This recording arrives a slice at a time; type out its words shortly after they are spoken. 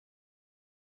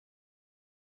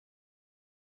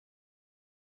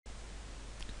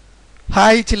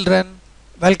Hi children,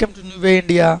 welcome to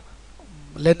NewWayIndia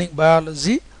Learning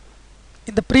Biology.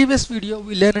 In the previous video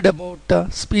we learned about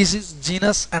species,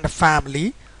 genus and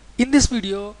family. In this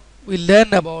video we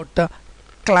learn about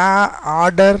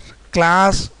order,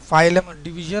 class, phylum,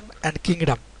 division and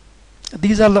kingdom.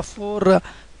 These are the four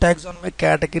taxonomic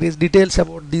categories. Details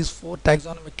about these four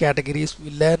taxonomic categories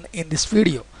we learn in this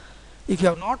video. If you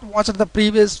have not watched the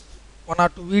previous one or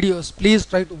two videos, please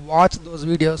try to watch those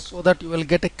videos so that you will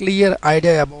get a clear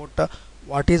idea about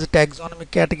what is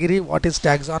taxonomic category, what is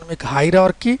taxonomic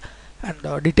hierarchy,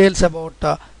 and details about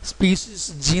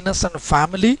species, genus and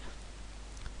family.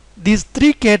 These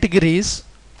three categories,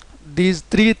 these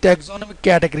three taxonomic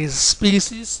categories,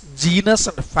 species, genus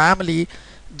and family,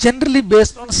 generally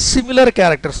based on similar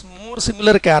characters, more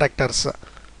similar characters,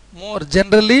 more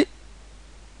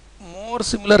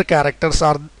similar characters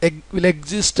will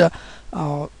exist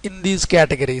in these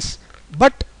categories.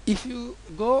 But if you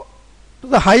go to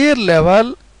the higher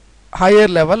level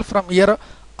from here,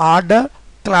 order,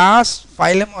 class,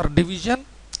 phylum or division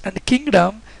and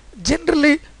kingdom,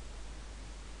 generally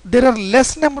there are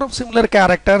less number of similar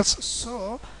characters,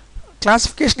 so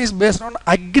classification is based on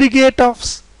aggregate of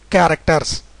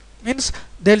characters, means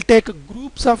they'll take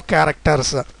groups of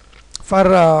characters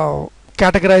for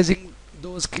categorizing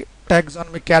those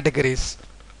taxonomic categories.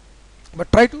 But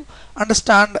try to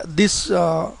understand this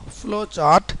flow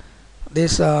chart,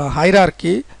 this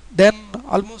hierarchy, then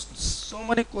almost so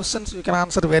many questions you can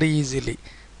answer very easily.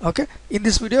 Okay, in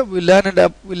this video we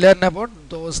learn about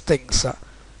those things.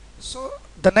 So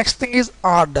the next thing is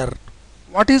order.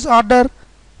 What is order?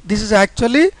 This is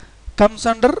actually comes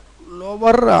under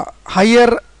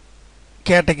higher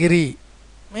category,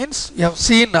 means you have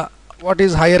seen what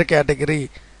is higher category.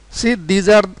 See, these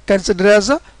are considered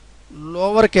as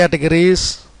lower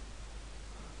categories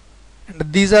and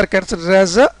these are considered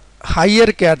as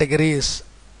higher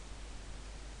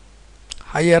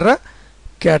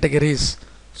categories.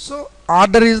 So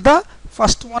order is the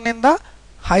first one in the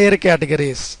higher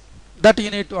categories. That you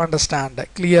need to understand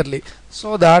clearly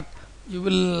so that you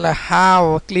will have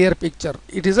a clear picture.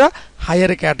 It is a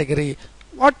higher category.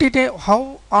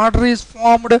 How order is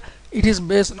formed? It is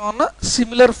based on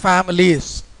similar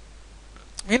families,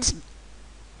 means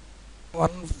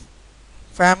one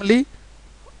family,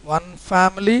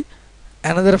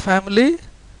 another family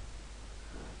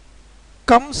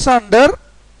comes under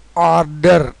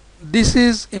order. This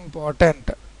is important.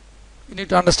 You need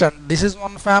to understand, this is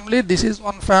one family, this is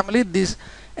one family, this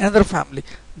another family.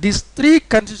 These three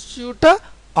constitute a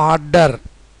order.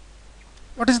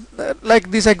 What is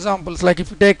like these examples? Like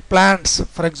if you take plants,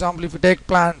 for example, if you take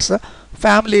plants,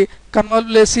 family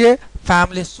Convolvulaceae,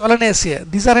 family Solanaceae,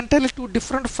 these are entirely two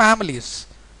different families.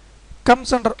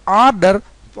 Comes under order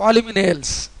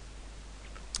Polynomials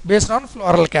based on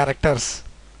floral characters.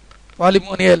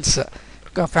 Polynomials,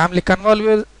 family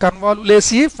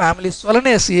Convolvulaceae, family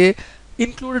Solanaceae,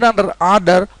 included under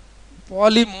order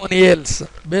Polynomials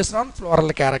based on floral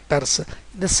characters.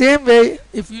 In the same way,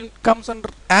 if it comes under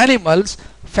animals,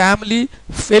 family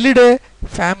Felidae,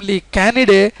 family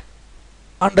Canidae,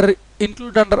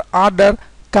 included under order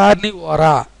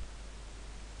Carnivora.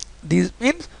 These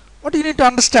means what you need to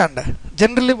understand.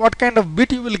 Generally, what kind of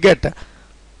bit you will get?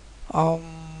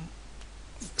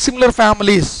 Similar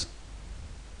families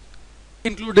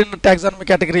included in the taxonomic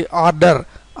category order.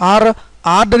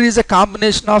 Order is a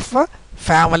combination of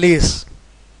families.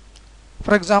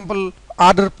 For example,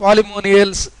 order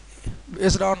Polynomials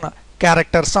based on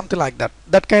characters, something like that.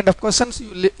 That kind of questions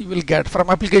you will get from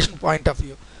application point of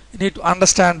view. You need to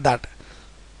understand that.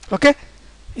 Okay.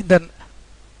 Then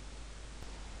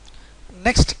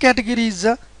next category is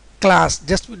class.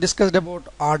 Just we discussed about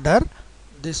order.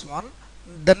 This one.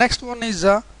 The next one is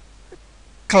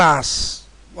class.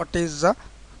 What is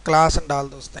class and all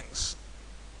those things.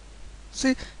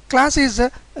 See, class is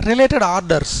related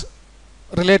orders.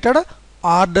 Related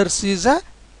orders is a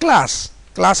class.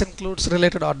 Class includes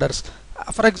related orders.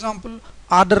 For example,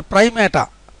 order Primata,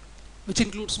 which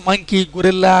includes monkey,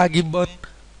 gorilla, gibbon.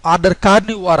 Order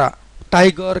Carnivora,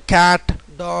 tiger, cat,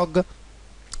 dog.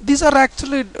 These are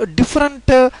actually different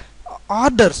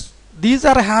orders. These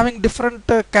are having different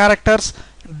characters.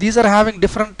 These are having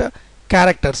different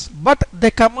characters, but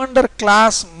they come under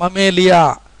class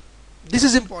Mammalia. This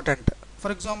is important.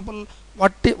 For example,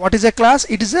 what is a class?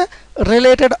 It is a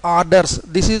related orders.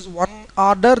 This is one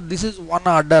order, this is one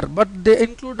order, but they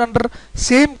include under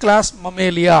same class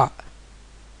Mammalia.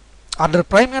 Order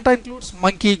Primata includes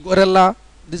monkey, gorilla.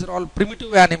 These are all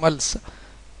primitive animals.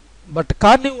 But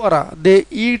carnivora, they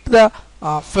eat the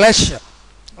flesh.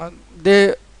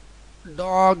 They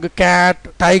dog, cat,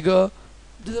 tiger,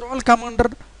 these are all come under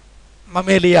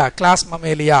mammalia, class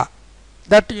mammalia.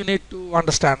 That you need to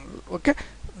understand. Okay.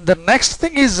 The next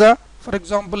thing is, for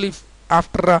example, if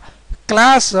after a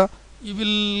class you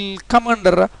will come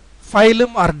under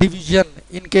phylum or division.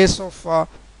 In case of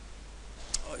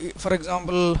for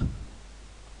example,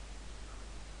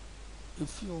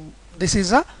 if you this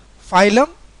is a phylum,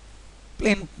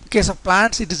 in case of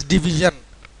plants it is division.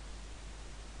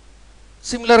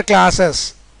 Similar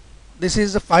classes, this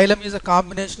is a phylum is a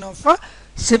combination of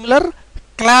similar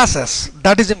classes.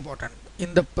 That is important.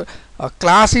 In the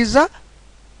class is a,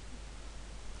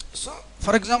 so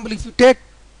for example, if you take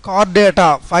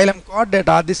chordata, phylum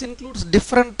chordata, this includes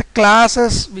different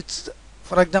classes which,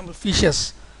 for example,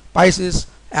 fishes, Pisces,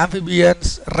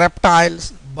 amphibians,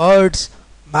 reptiles, birds,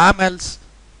 mammals.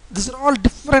 These are all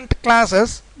different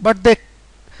classes, but they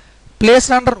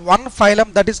placed under one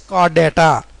phylum, that is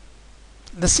chordata.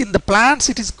 This in the plants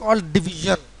it is called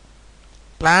division.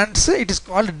 Plants it is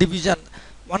called division.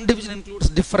 One division includes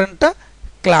different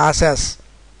classes.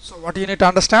 So what you need to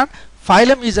understand,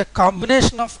 phylum is a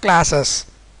combination of classes.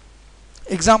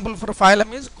 Example for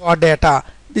phylum is chordata.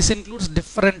 This includes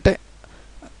different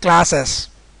classes.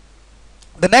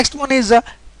 The next one is a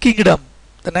kingdom.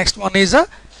 The next one is a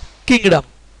kingdom.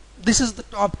 This is the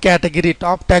top category,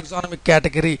 top taxonomic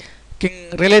category.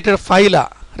 Related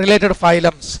phyla, related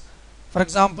phylums. For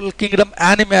example, kingdom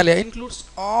Animalia includes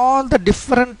all the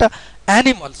different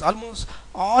animals. Almost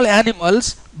all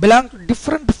animals belong to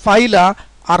different phyla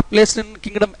are placed in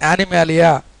kingdom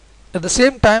Animalia. At the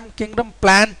same time, kingdom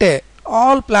Plantae,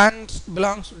 all plants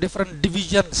belongs to different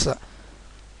divisions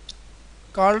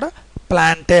called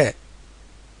Plantae.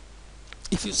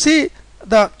 If you see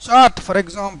the chart, for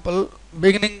example,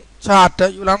 beginning chart,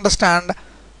 you will understand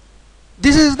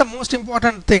this is the most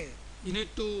important thing you need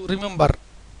to remember.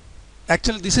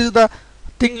 Actually, this is the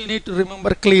thing you need to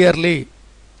remember clearly.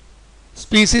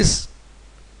 Species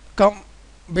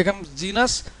becomes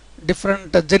genus,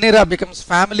 different genera becomes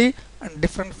family, and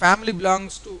different family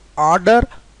belongs to order.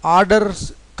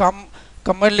 Orders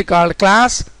commonly called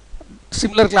class.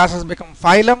 Similar classes become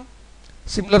phylum.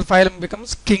 Similar phylum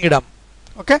becomes kingdom.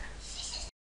 Okay.